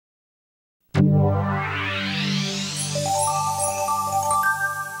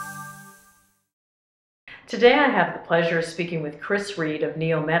Today I have the pleasure of speaking with Chris Reed of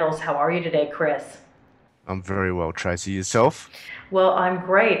Neometals. How are you today, Chris? I'm very well, Tracy. Yourself? Well, I'm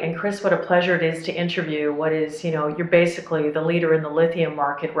great. And Chris, what a pleasure it is to interview what is, you're basically the leader in the lithium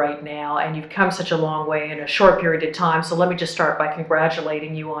market right now, and you've come such a long way in a short period of time. So let me just start by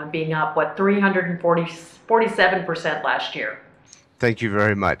congratulating you on being up, 347% last year. Thank you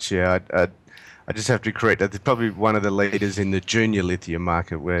very much. I just have to correct that. They're probably one of the leaders in the junior lithium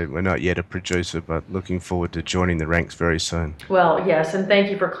market. We're not yet a producer, but looking forward to joining the ranks very soon. Well, yes, and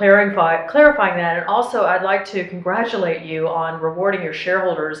thank you for clarifying that. And also, I'd like to congratulate you on rewarding your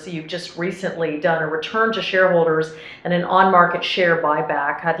shareholders. You've just recently done a return to shareholders and an on-market share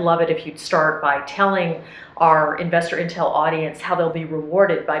buyback. I'd love it if you'd start by telling our InvestorIntel audience how they'll be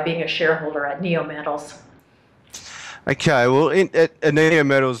rewarded by being a shareholder at Neometals. Okay, well, at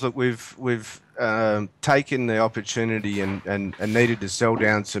Neometals, look, we've taken the opportunity and needed to sell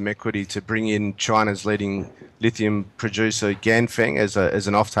down some equity to bring in China's leading lithium producer, Ganfeng, as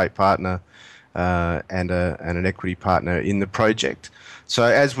an offtake partner and an equity partner in the project. So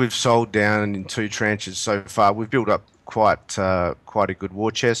as we've sold down in two tranches so far, we've built up quite a good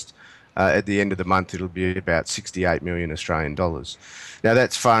war chest. At the end of the month, it'll be about 68 million Australian dollars. Now,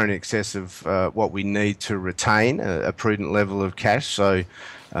 that's far in excess of what we need to retain a prudent level of cash. So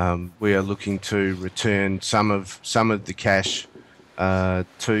we are looking to return some of the cash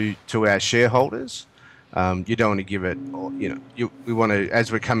to our shareholders. You don't want to give it, we want to,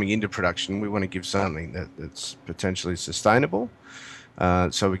 as we're coming into production, we want to give something that's potentially sustainable.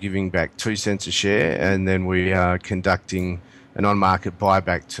 So we're giving back 2 cents a share, and then we are conducting an on-market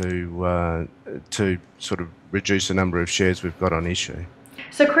buyback to sort of reduce the number of shares we've got on issue.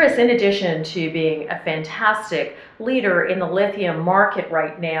 So, Chris, in addition to being a fantastic leader in the lithium market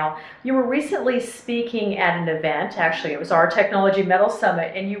right now, you were recently speaking at an event. Actually, it was our Technology Metals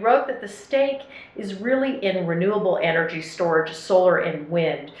Summit, and you wrote that the stake is really in renewable energy storage, solar and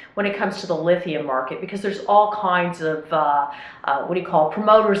wind, when it comes to the lithium market, because there's all kinds of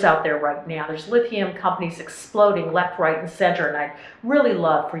promoters out there right now. There's lithium companies exploding left, right, and center, and I'd really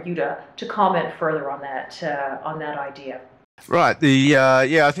love for you to comment further on that idea. Right.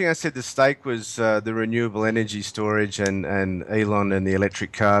 I think I said the stake was the renewable energy storage and Elon and the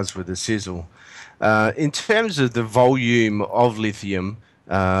electric cars with the sizzle. In terms of the volume of lithium,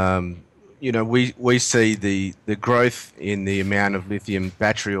 we see the growth in the amount of lithium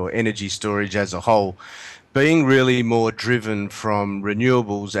battery or energy storage as a whole being really more driven from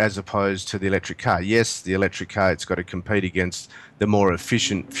renewables as opposed to the electric car. Yes, the electric car, it's got to compete against the more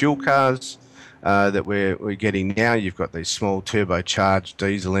efficient fuel cars that we're getting now. You've got these small turbocharged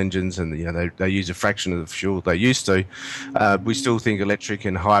diesel engines, and they use a fraction of the fuel they used to. We still think electric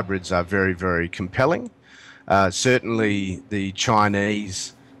and hybrids are very, very compelling. Certainly, the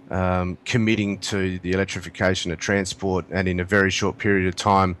Chinese committing to the electrification of transport, and in a very short period of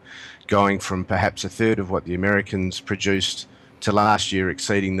time, going from perhaps a third of what the Americans produced to last year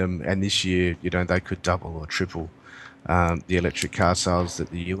exceeding them, and this year, they could double or triple the electric car sales that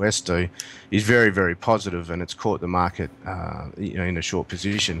the US do, is very, very positive, and it's caught the market in a short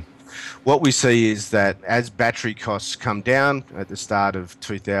position. What we see is that as battery costs come down, at the start of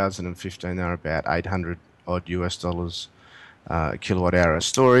 2015 they were about 800 odd US dollars a kilowatt hour of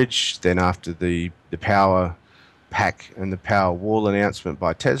storage. Then after the power pack and the power wall announcement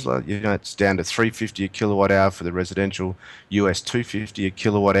by Tesla, it's down to 350 a kilowatt hour for the residential, US 250 a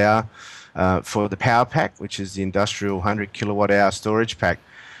kilowatt hour. For the power pack, which is the industrial 100 kilowatt hour storage pack,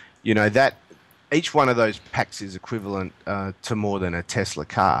 that each one of those packs is equivalent to more than a Tesla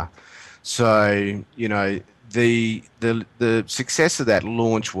car. So, the success of that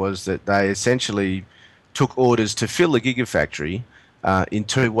launch was that they essentially took orders to fill the gigafactory in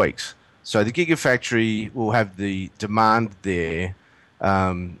 2 weeks. So the gigafactory will have the demand there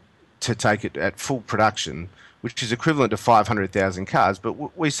to take it at full production, which is equivalent to 500,000 cars. But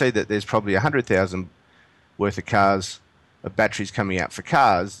we see that there's probably 100,000 worth of cars, of batteries coming out for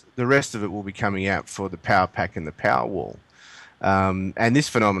cars. The rest of it will be coming out for the power pack and the power wall. And this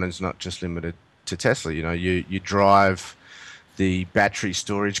phenomenon is not just limited to Tesla. You drive the battery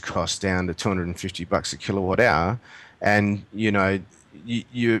storage costs down to $250 a kilowatt hour, and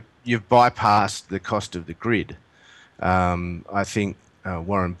you've bypassed the cost of the grid. I think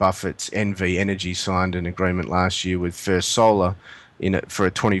Warren Buffett's NV Energy signed an agreement last year with First Solar for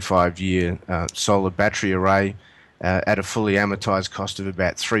a 25-year solar battery array at a fully amortized cost of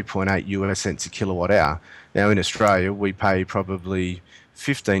about 3.8 US cents a kilowatt hour. Now in Australia, we pay probably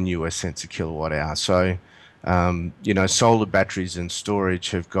 15 US cents a kilowatt hour. So, solar batteries and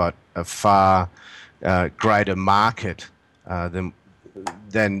storage have got a far greater market than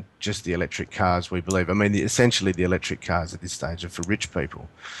than just the electric cars, we believe. I mean, essentially the electric cars at this stage are for rich people.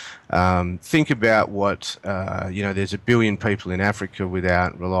 Think about what, there's 1 billion people in Africa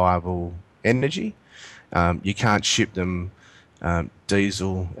without reliable energy. You can't ship them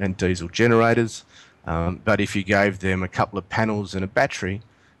diesel and diesel generators, but if you gave them a couple of panels and a battery,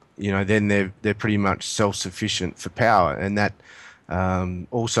 then they're pretty much self-sufficient for power. And that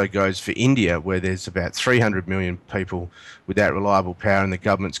also goes for India, where there's about 300 million people without reliable power, and the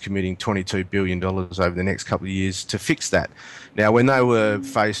government's committing $22 billion over the next couple of years to fix that. Now, when they were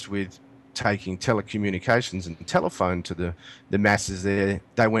faced with taking telecommunications and telephone to the masses there,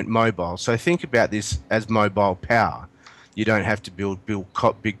 they went mobile. So think about this as mobile power. You don't have to build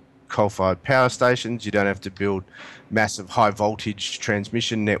big coal-fired power stations. You don't have to build massive high-voltage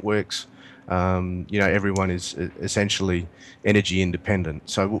transmission networks. Everyone is essentially energy independent.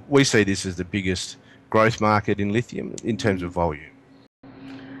 So we see this as the biggest growth market in lithium in terms of volume.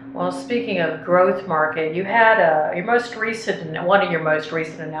 Well, speaking of growth market, you had one of your most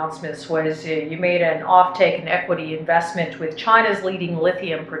recent announcements was you made an offtake and equity investment with China's leading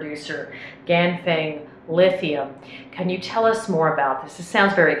lithium producer, Ganfeng Lithium. Can you tell us more about this? This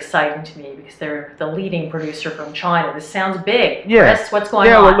sounds very exciting to me because they're the leading producer from China. This sounds big. Yeah. Chris, what's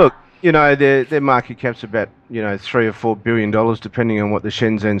going on? Yeah, well, look, their market cap's about, $3 or $4 billion, depending on what the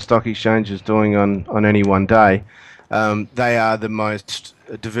Shenzhen Stock Exchange is doing on any one day. They are the most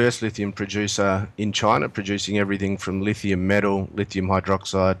diverse lithium producer in China, producing everything from lithium metal, lithium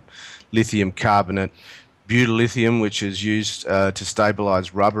hydroxide, lithium carbonate, butyllithium, which is used to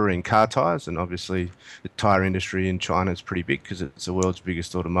stabilize rubber in car tires. And obviously the tire industry in China is pretty big because it's the world's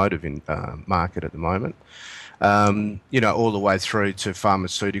biggest automotive market at the moment. All the way through to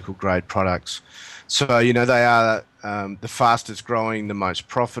pharmaceutical grade products. So, they are the fastest growing, the most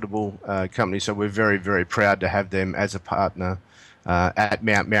profitable company. So we're very, very proud to have them as a partner at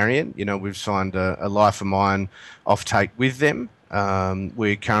Mount Marion. We've signed a life of mine offtake with them.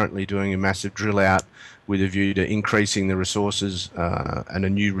 We're currently doing a massive drill out with a view to increasing the resources and a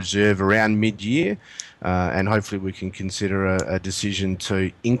new reserve around mid-year. And hopefully we can consider a decision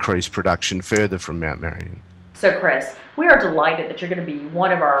to increase production further from Mount Marion. So Chris, we are delighted that you're going to be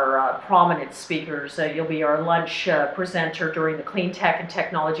one of our prominent speakers. You'll be our lunch presenter during the Cleantech and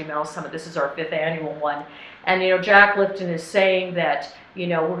Technology Metals Summit. This is our 5th annual one. And Jack Lifton is saying that we're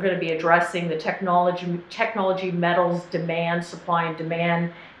going to be addressing the technology metals demand, supply and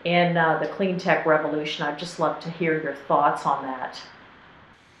demand, and the Cleantech revolution. I'd just love to hear your thoughts on that.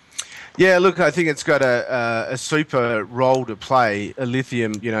 Yeah, look, I think it's got a super role to play,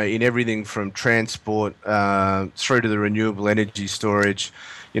 lithium, in everything from transport through to the renewable energy storage.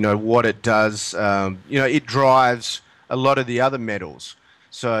 What it does, it drives a lot of the other metals.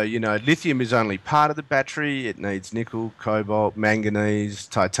 So, lithium is only part of the battery. It needs nickel, cobalt, manganese,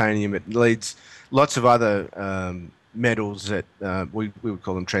 titanium. It needs lots of other metals that we would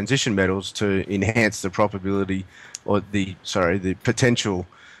call them transition metals to enhance the probability or the potential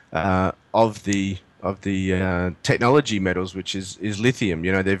of the technology metals, which is lithium.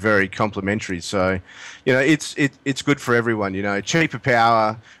 They're very complementary. So, it's good for everyone. Cheaper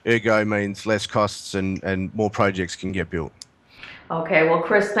power, ergo means less costs and more projects can get built. Okay, well,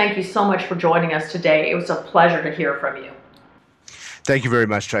 Chris, thank you so much for joining us today. It was a pleasure to hear from you. Thank you very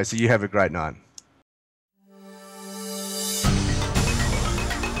much, Tracy. You have a great night.